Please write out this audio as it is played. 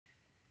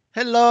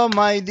Hello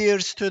my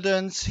dear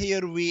students,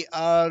 here we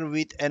are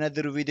with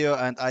another video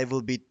and I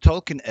will be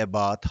talking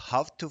about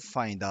how to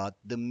find out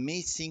the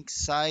missing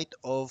side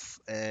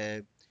of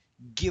a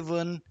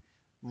given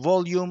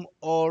volume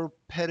or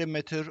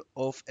perimeter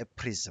of a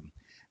prism.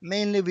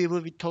 Mainly we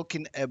will be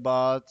talking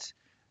about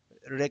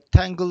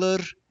rectangular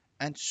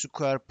and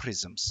square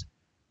prisms.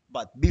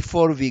 But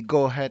before we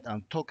go ahead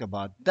and talk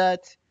about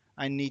that,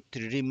 I need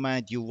to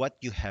remind you what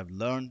you have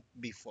learned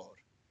before.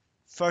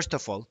 First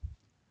of all,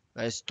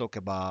 let's talk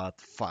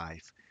about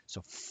 5.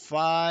 So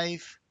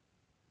 5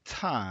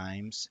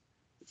 times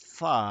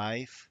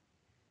 5,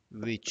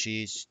 which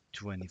is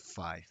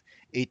 25.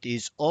 It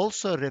is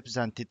also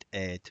represented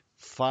at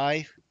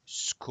 5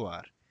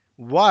 square.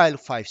 While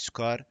 5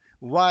 square,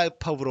 while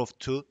power of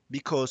 2,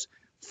 because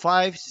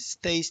 5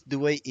 stays the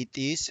way it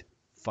is,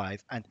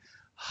 5. And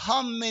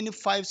how many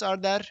 5s are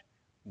there?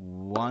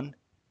 1,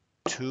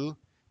 2.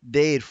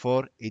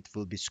 Therefore, it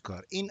will be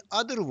square. In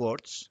other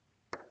words,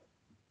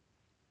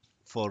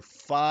 for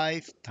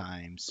 5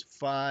 times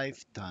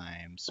 5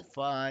 times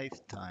 5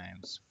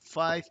 times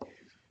 5,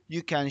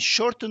 you can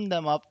shorten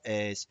them up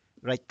as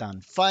write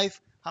down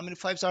 5. How many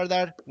 5s are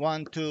there?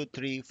 1, 2,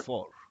 3,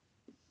 4.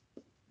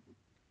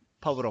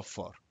 Power of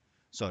 4.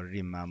 So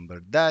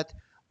remember that.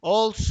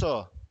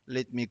 Also,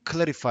 let me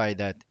clarify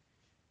that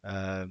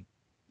uh,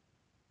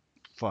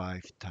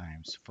 5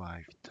 times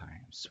 5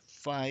 times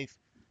 5,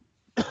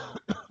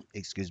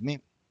 excuse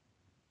me,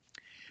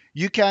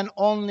 you can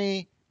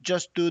only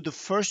just do the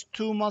first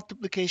two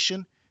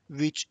multiplication,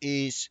 which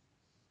is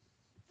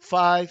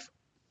 5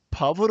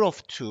 power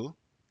of 2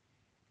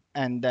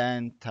 and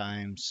then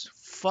times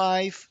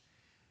 5.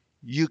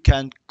 You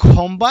can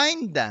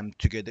combine them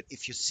together.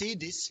 If you see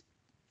this,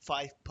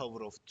 5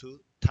 power of 2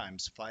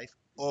 times 5,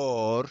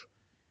 or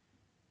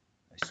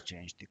let's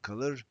change the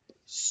color,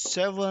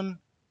 7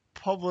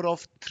 power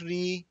of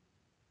 3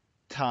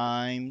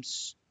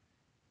 times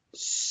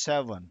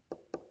 7.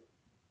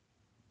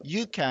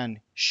 You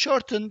can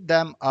shorten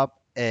them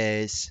up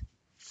as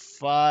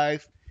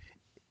 5.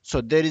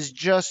 So there is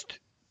just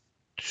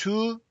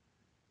two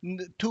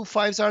two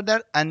fives are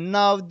there, and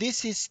now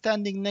this is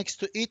standing next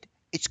to it.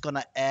 It's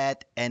gonna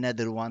add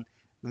another one.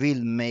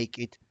 We'll make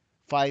it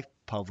 5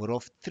 power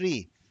of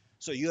 3.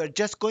 So you are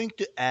just going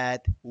to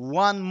add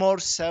one more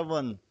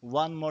 7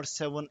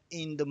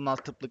 in the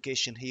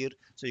multiplication here.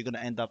 So you're gonna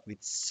end up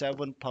with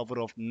 7 power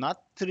of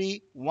not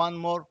 3, one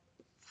more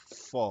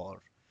 4.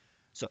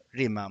 So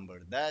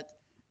remember that.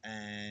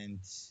 And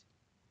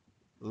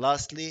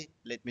lastly,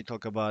 let me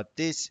talk about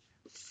this.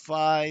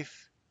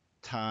 5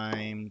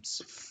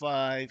 times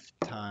 5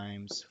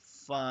 times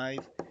 5,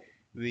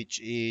 which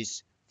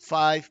is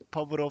 5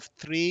 power of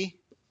 3,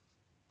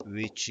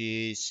 which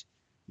is,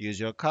 use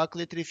your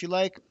calculator if you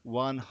like,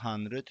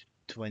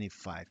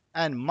 125.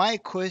 And my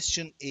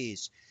question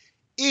is,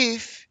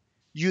 if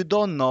you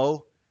don't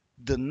know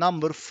the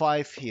number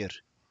 5 here,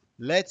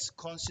 let's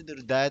consider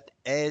that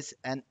as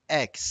an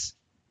x.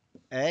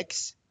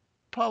 X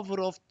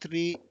power of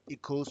 3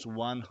 equals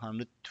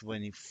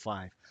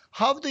 125.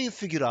 How do you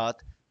figure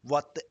out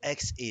what the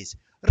x is?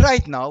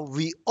 Right now,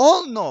 we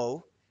all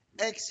know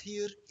x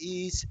here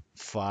is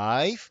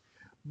 5,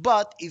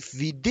 but if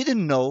we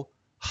didn't know,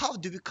 how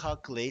do we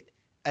calculate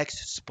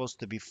x is supposed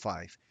to be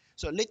 5?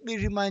 So let me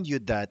remind you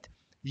that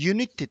you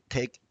need to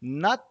take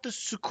not the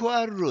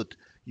square root,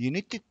 you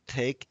need to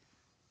take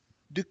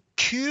the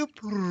cube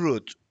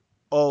root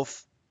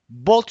of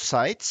both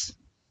sides,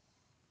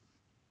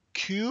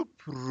 cube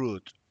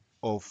root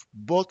of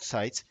both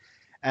sides,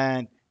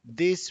 and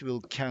this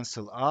will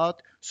cancel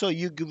out, so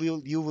you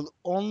will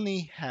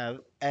only have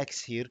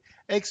x here.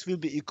 X will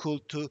be equal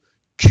to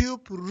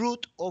cube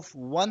root of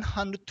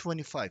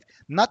 125,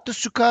 not the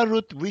square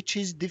root, which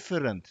is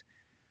different.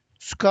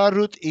 Square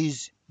root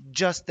is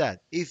just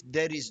that. If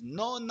there is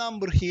no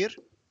number here,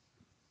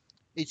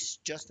 it's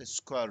just a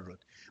square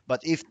root.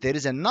 But if there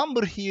is a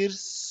number here,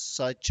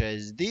 such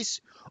as this,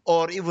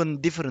 or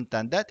even different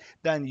than that,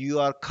 then you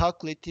are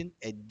calculating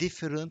a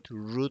different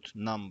root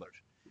number.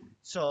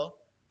 So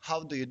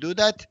how do you do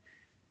that?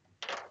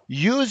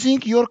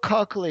 Using your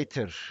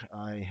calculator.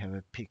 I have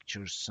a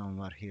picture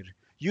somewhere here.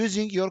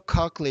 Using your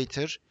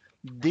calculator,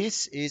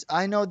 this is,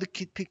 I know the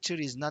picture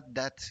is not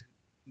that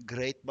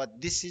great,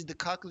 but this is the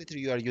calculator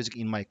you are using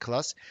in my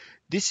class.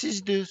 This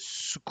is the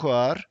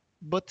square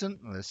button.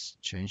 Let's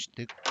change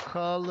the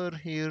color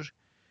here.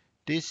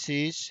 This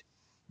is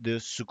the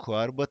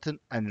square button,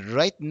 and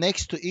right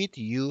next to it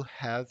you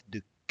have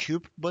the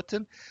cube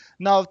button.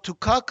 Now to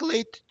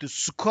calculate the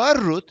square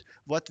root,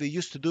 what we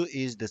used to do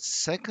is the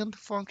second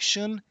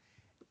function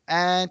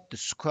and the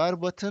square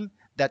button.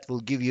 That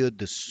will give you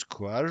the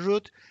square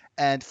root.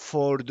 And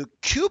for the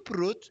cube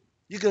root,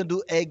 you're going to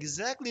do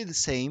exactly the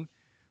same.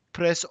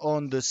 Press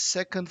on the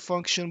second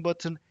function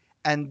button,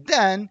 and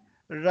then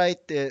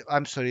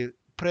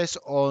press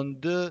on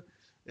the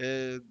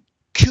uh,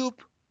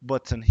 cube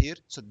button here.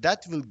 So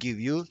that will give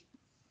you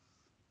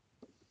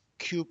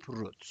cube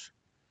root.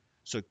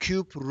 So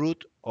cube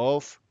root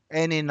of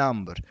any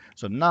number.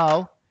 So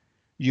now,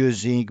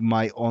 using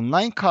my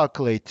online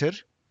calculator,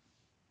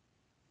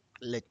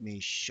 Let me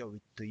show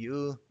it to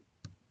you.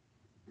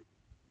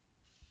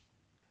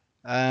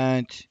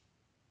 And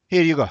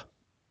here you go.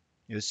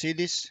 You see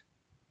this?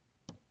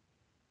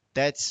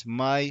 That's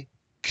my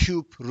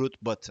cube root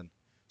button.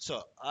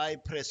 So I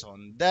press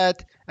on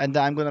that and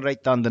I'm gonna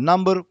write down the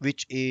number,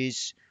 which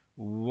is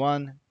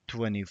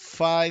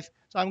 125.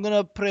 So I'm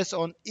gonna press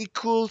on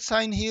equal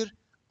sign here.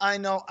 I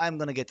know I'm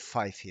gonna get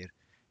 5 here.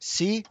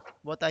 See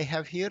what I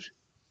have here?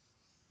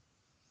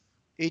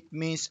 It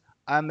means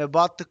I'm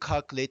about to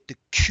calculate the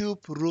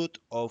cube root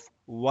of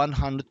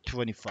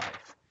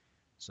 125.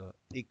 So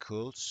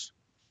equals,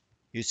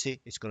 you see,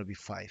 it's gonna be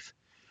 5.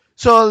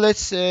 So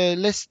let's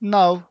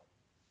now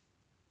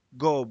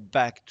go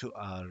back to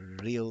our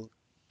real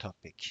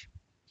topic.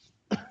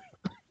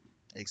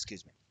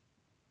 Excuse me.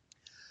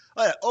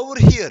 All right, over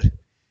here,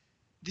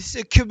 this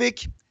is a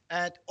cubic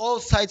and all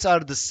sides are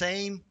the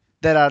same.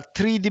 There are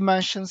three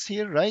dimensions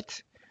here,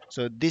 right?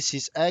 So this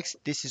is x,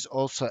 this is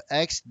also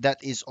x,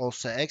 that is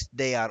also x.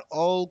 They are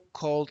all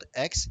called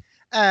x.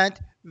 And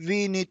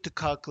we need to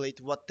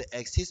calculate what the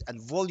x is, and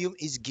volume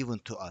is given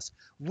to us.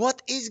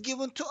 What is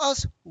given to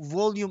us?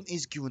 Volume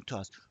is given to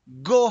us.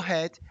 Go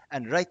ahead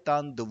and write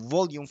down the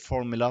volume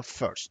formula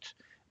first.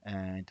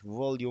 And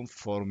volume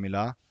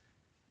formula,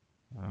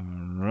 all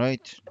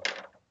right,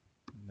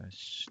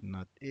 that's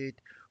not it.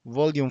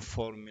 Volume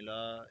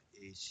formula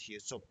is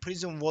here. So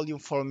Prism volume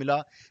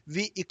formula,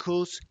 V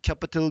equals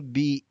capital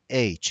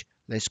BH.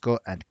 Let's go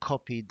and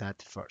copy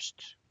that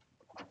first.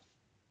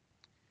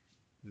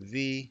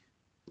 V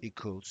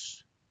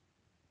equals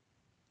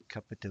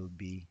capital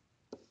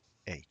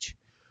BH.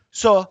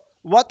 So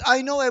what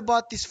I know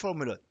about this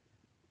formula,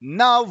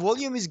 now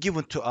volume is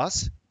given to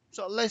us.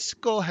 So let's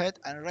go ahead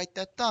and write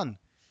that down.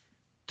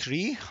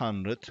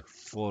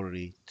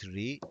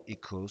 343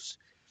 equals,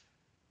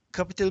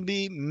 capital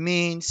B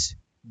means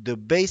the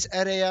base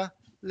area.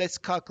 Let's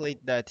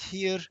calculate that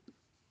here.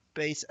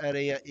 Base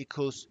area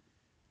equals,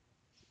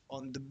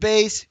 on the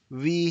base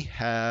we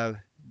have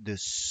the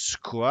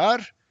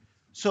square.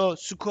 So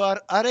square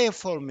area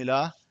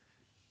formula,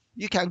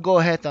 you can go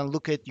ahead and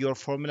look at your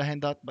formula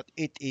handout, but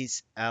it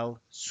is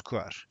L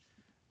square.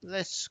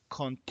 Let's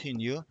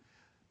continue.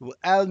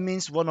 L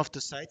means one of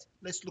the sides.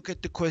 Let's look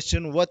at the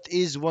question. What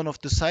is one of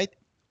the sides?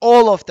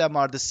 All of them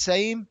are the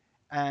same,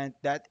 and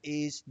that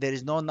is, there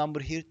is no number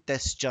here.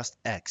 That's just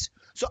x.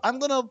 So I'm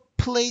gonna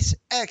place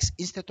x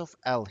instead of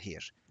L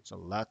here. So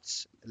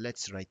let's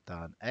write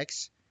down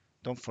x.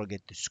 Don't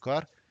forget the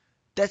square.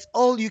 That's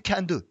all you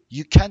can do.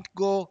 You can't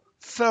go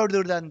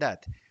further than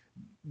that.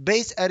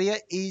 Base area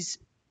is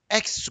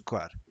x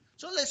square.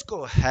 So let's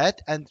go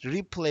ahead and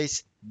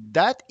replace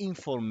that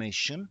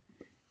information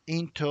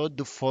into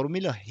the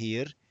formula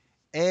here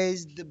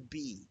as the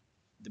B,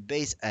 the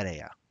base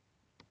area.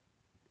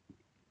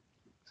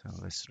 So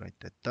let's write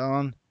that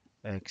down.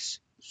 X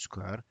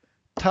square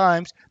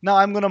times. Now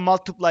I'm going to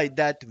multiply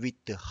that with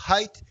the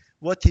height.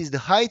 What is the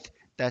height?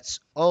 That's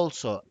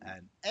also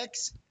an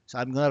x. So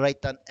I'm going to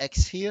write down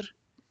x here.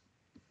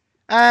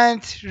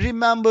 And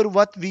remember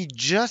what we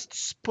just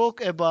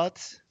spoke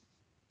about.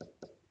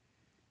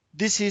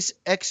 This is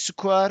x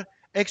square.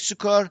 X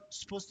square is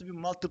supposed to be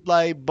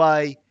multiplied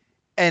by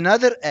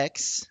another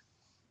x.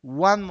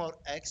 One more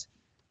x.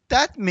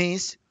 That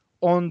means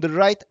on the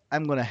right,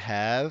 I'm going to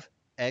have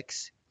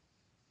x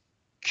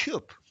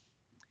cube.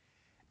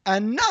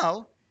 And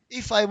now,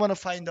 if I want to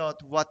find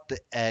out what the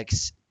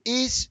x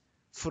is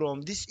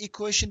from this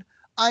equation,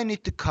 I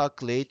need to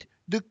calculate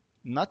the,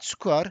 not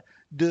square,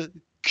 the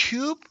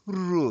cube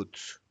root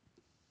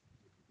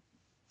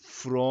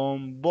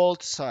from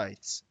both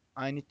sides.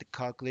 I need to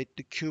calculate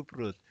the cube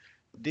root.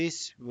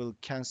 This will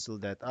cancel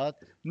that out.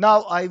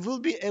 Now I will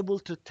be able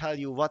to tell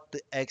you what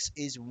the x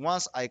is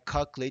once I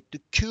calculate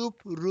the cube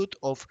root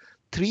of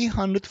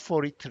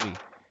 343.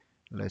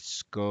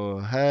 Let's go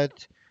ahead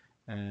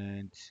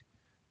and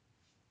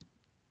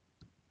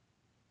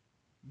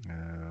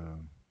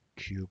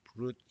cube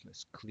root.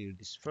 Let's clear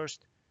this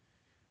first.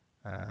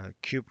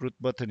 Cube root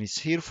button is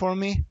here for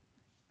me,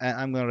 and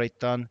I'm gonna write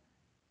down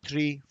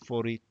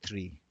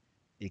 343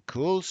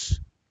 equals,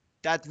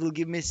 that will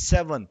give me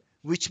 7,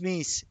 which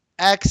means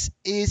x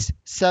is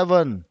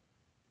 7.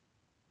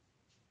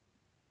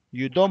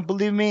 You don't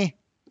believe me?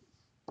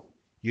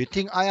 You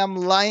think I am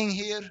lying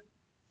here?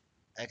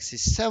 X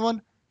is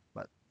 7,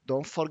 but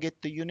don't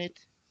forget the unit,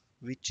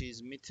 which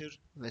is meter.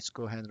 Let's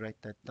go ahead and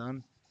write that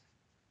down.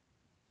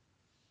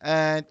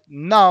 And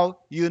now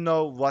you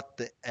know what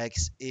the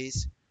x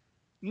is.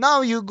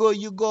 Now you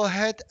go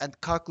ahead and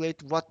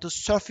calculate what the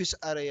surface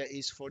area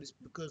is for this,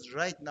 because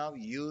right now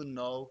you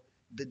know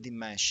the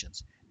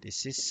dimensions.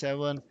 This is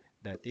 7,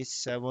 that is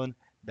 7,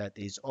 that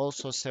is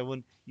also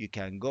 7. You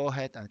can go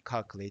ahead and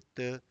calculate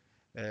the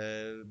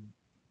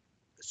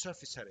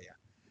surface area.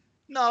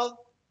 Now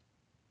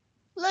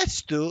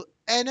let's do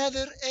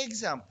another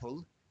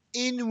example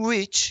in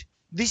which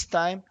this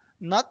time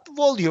not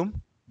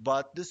volume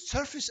but the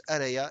surface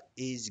area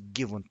is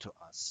given to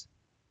us.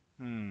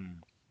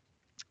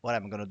 What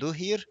I'm gonna do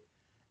here,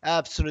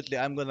 Absolutely,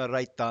 I'm gonna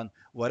write down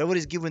whatever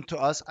is given to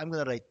us. I'm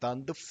gonna write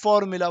down the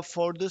formula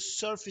for the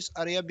surface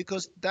area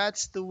because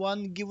that's the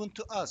one given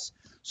to us.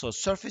 So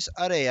surface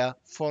area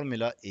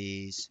formula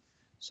is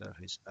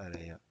surface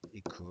area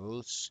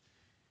equals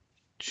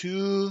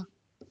 2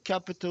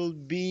 capital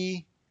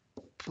B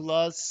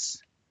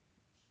plus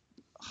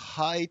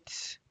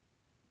height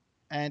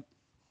and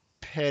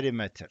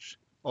perimeter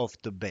of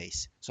the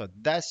base. So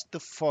that's the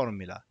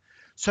formula.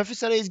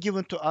 Surface area is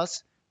given to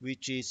us,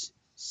 which is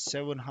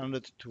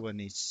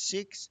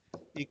 726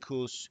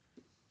 equals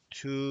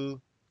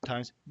 2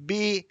 times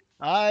B.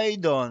 I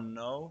don't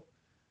know.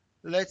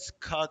 Let's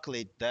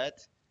calculate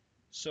that.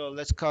 So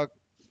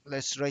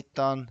let's write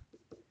down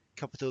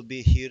capital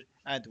B here.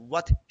 And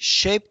what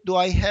shape do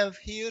I have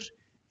here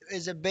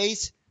as a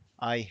base?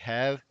 I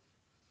have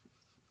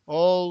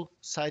all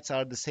sides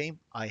are the same.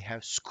 I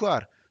have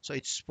square. So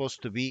it's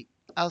supposed to be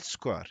L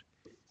square.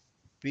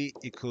 B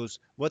equals,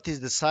 what is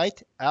the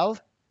side? L.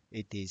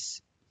 It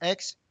is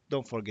X.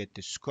 Don't forget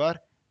the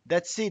square.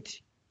 That's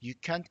it. You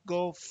can't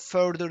go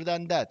further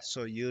than that.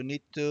 So you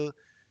need to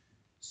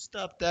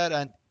stop there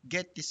and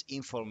get this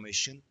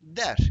information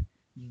there.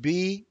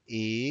 B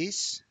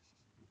is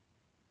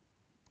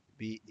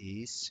B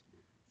is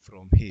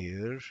from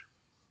here.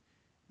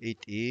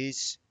 It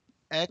is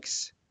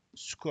X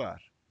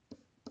square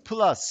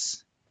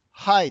plus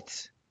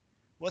height.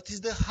 What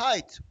is the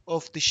height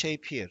of the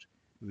shape here?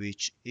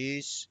 Which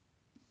is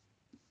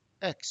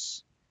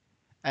X.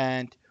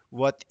 And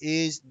what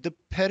is the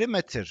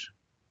perimeter?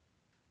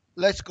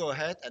 Let's go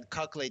ahead and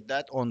calculate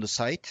that on the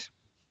side.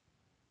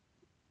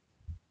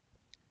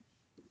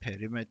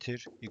 Perimeter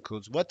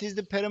equals, what is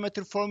the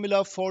perimeter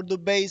formula for the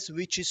base,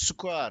 which is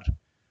square?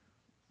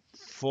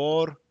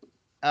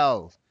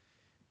 4L.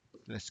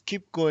 Let's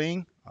keep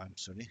going. I'm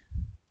sorry.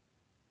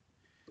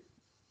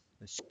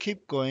 Let's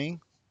keep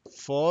going.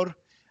 4.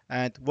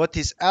 And what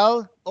is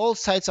L? All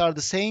sides are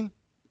the same.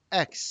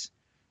 X.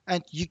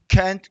 And you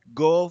can't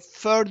go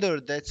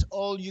further. That's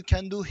all you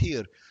can do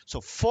here.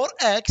 So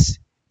 4x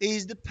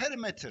is the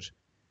perimeter.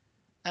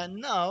 And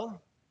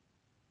now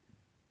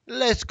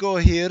let's go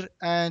here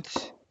and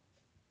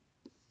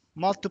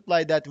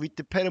multiply that with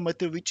the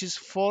perimeter, which is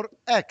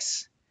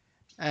 4x.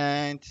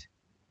 And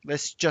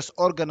let's just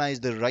organize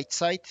the right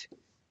side.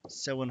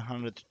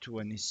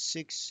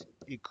 726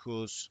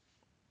 equals,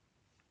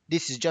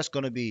 this is just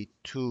going to be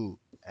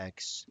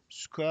 2x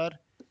squared.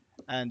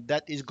 And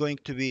that is going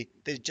to be,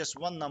 there's just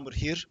one number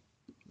here.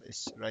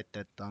 Let's write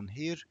that down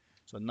here.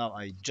 So now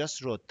I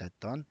just wrote that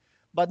down.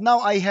 But now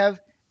I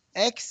have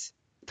x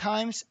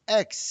times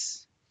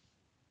x.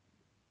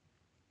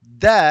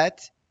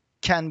 That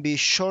can be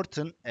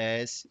shortened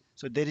as,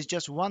 so there is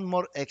just one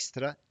more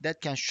extra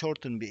that can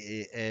shorten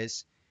be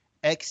as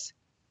x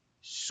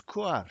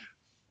square.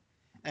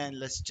 And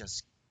let's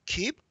just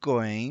keep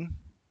going.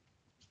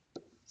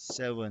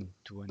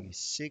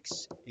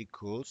 726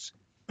 equals,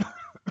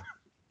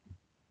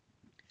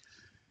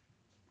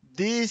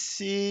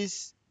 this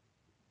is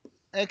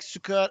x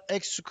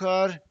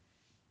square,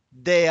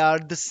 they are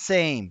the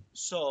same.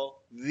 So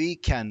we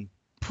can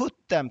put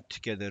them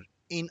together.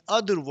 In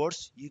other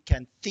words, you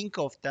can think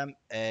of them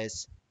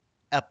as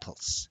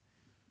apples.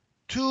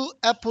 2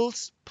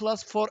 apples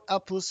plus 4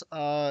 apples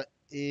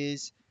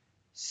is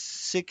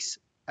 6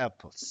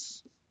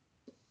 apples.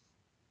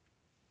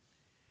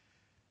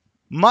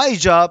 My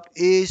job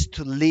is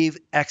to leave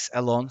x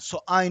alone,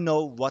 so I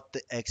know what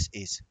the x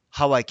is.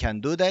 How I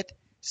can do that?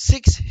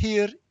 6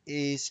 here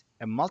is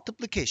a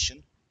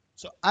multiplication,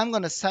 so I'm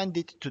going to send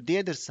it to the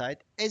other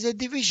side as a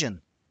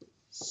division.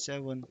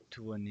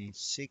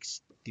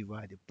 726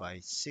 divided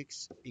by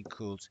 6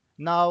 equals,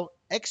 now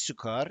x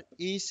squared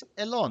is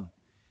alone.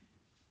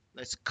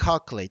 Let's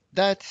calculate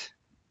that.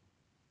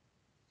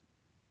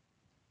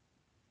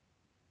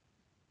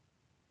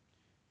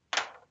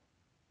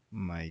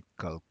 My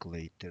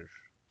calculator.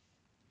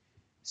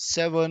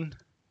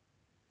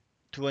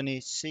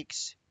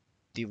 726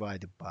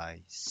 divided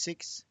by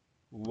 6.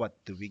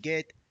 What do we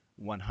get?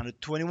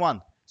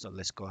 121. So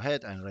let's go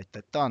ahead and write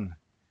that down.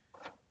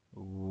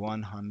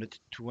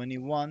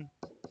 121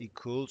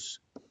 equals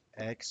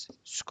x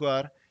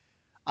squared.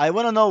 I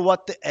want to know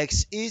what the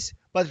x is,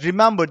 but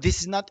remember,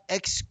 this is not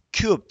x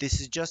cubed.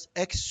 This is just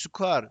x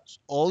squared.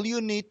 All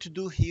you need to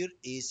do here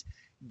is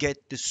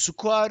get the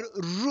square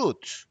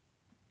root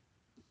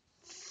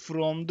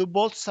from the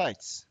both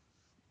sides,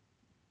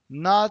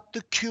 not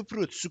the cube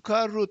root,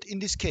 square root in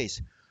this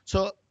case.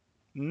 So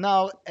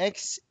now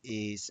x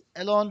is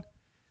alone.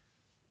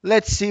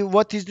 Let's see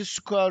what is the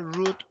square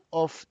root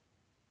of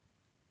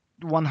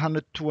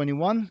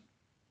 121.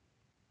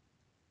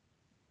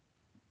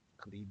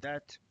 Click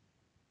that.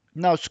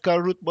 Now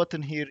square root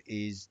button here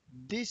is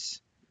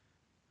this.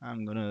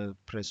 I'm gonna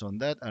press on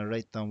that and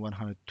write down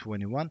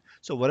 121.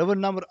 So whatever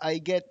number I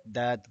get,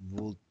 that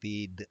will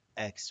be the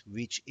x,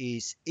 which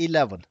is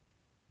 11.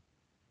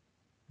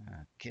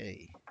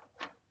 Okay,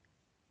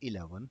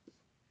 11.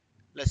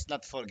 Let's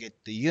not forget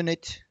the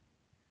unit.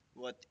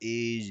 What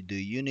is the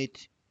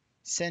unit?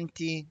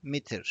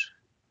 Centimeter.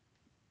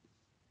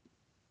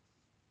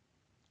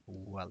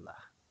 Voila.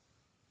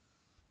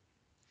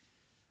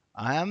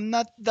 I am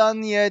not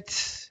done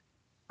yet.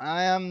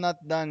 I am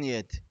not done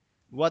yet.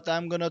 What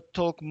I'm gonna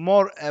talk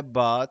more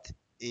about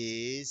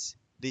is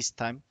this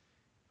time.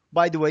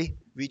 By the way,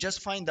 we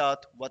just find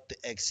out what the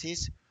x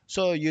is.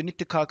 So you need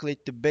to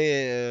calculate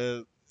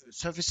the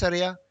surface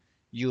area.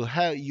 You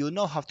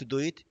know how to do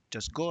it.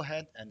 Just go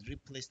ahead and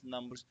replace the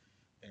numbers.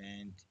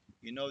 And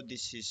you know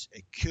this is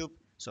a cube.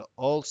 So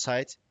all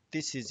sides,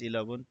 this is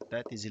 11,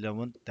 that is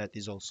 11, that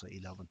is also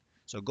 11.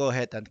 So go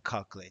ahead and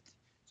calculate.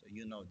 So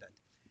you know that.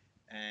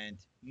 And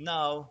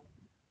now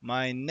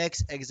my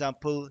next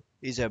example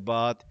is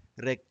about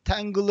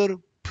rectangular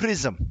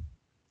prism.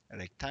 A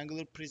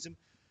rectangular prism.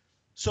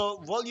 So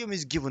volume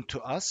is given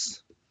to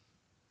us.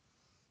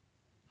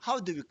 How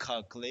do we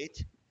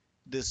calculate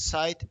the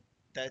side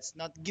that's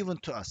not given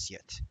to us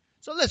yet?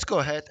 So let's go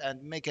ahead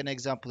and make an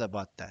example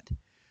about that.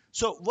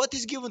 So what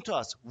is given to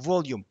us?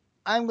 Volume.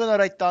 I'm gonna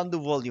write down the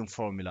volume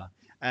formula.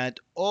 And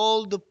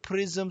all the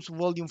prisms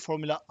volume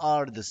formula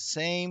are the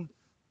same.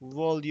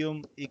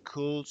 Volume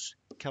equals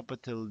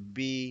capital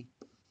B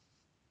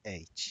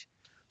H.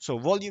 So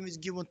volume is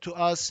given to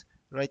us.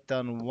 Write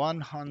down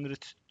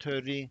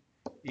 130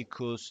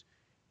 equals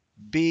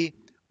B.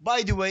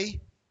 By the way,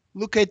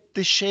 look at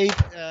the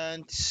shape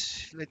and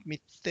let me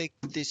take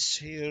this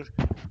here.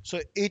 So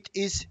it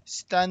is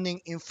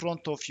standing in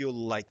front of you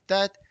like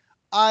that.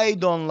 I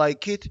don't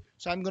like it,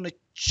 so I'm gonna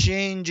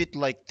change it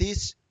like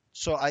this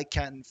so I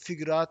can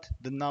figure out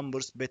the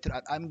numbers better.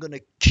 And I'm gonna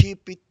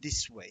keep it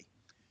this way.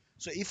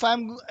 So if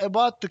I'm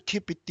about to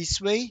keep it this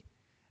way,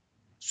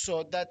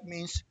 so that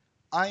means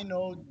I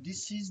know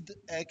this is the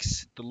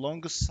x, the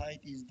longest side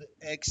is the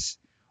x.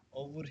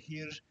 Over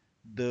here,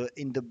 the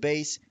in the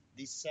base,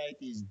 this side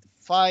is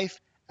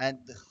 5, and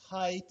the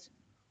height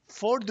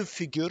for the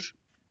figure,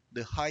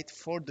 the height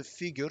for the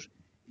figure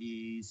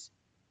is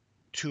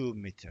 2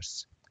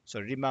 meters. So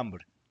remember,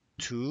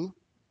 2,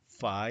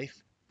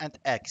 5, and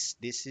x.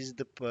 This is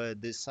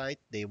the side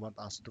they want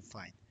us to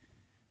find.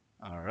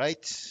 All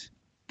right,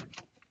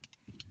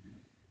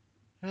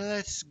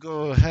 let's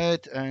go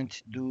ahead and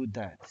do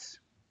that.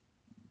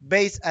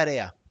 Base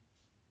area.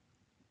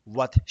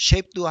 What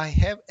shape do I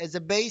have as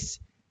a base?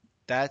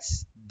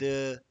 That's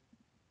the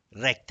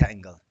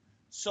rectangle.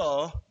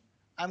 So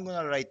I'm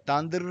gonna write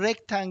down the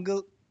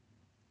rectangle.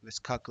 Let's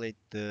calculate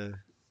the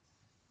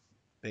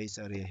base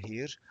area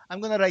here. I'm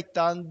gonna write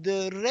down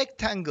the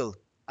rectangle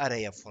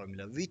area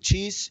formula, which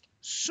is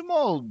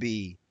small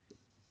b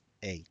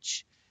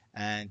h,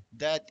 and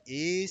that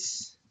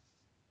is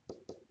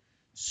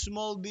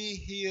small b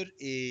here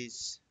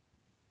is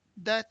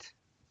that,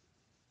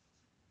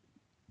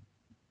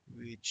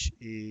 which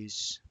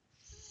is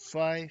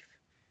 5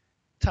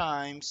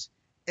 times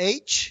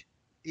h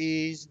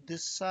is the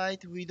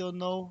side we don't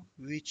know,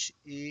 which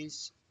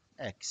is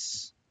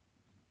x.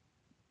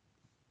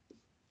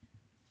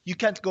 You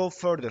can't go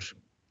further.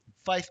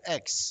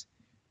 5x,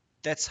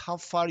 that's how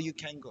far you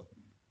can go.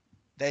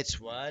 That's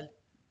why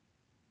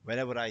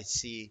whenever I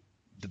see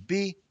the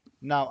b,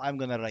 now I'm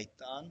gonna write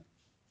down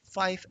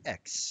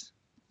 5x.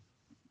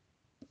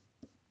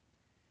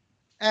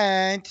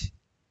 And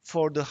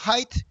for the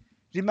height,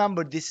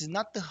 remember this is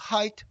not the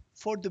height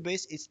for the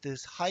base, it's the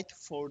height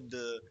for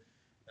the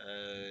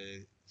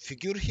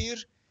figure here,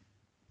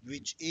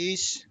 which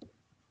is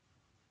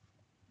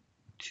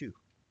 2.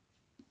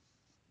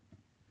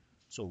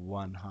 So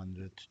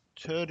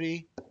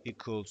 130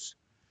 equals,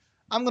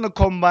 I'm going to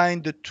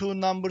combine the two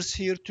numbers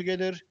here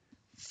together.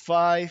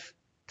 5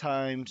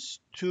 times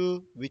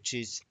 2, which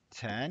is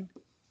 10.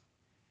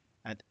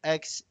 And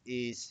x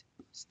is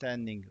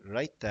standing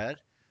right there.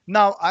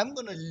 Now I'm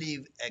going to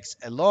leave x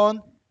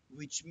alone,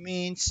 which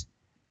means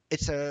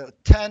it's a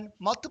 10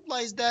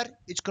 multiplies there.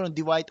 It's going to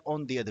divide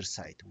on the other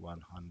side.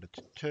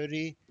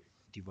 130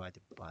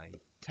 divided by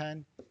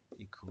 10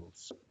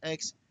 equals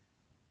x.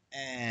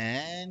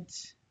 And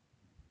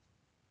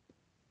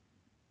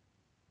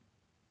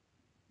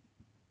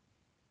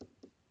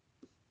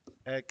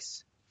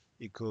x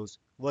equals,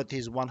 what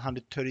is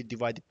 130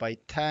 divided by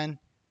 10?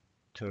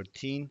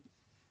 13.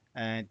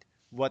 And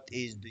what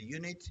is the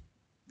unit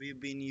we've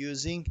been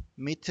using?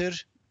 Meter.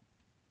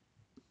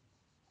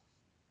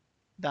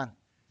 Done.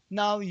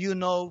 Now you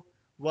know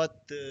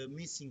what the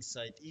missing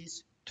side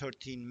is,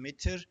 13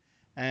 meter.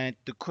 And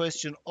the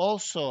question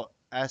also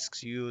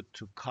asks you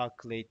to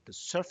calculate the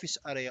surface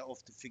area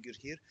of the figure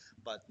here.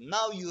 But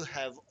now you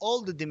have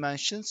all the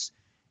dimensions,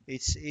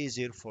 it's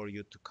easier for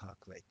you to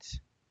calculate.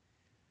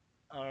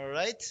 All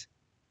right,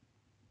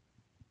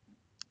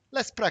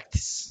 let's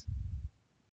practice.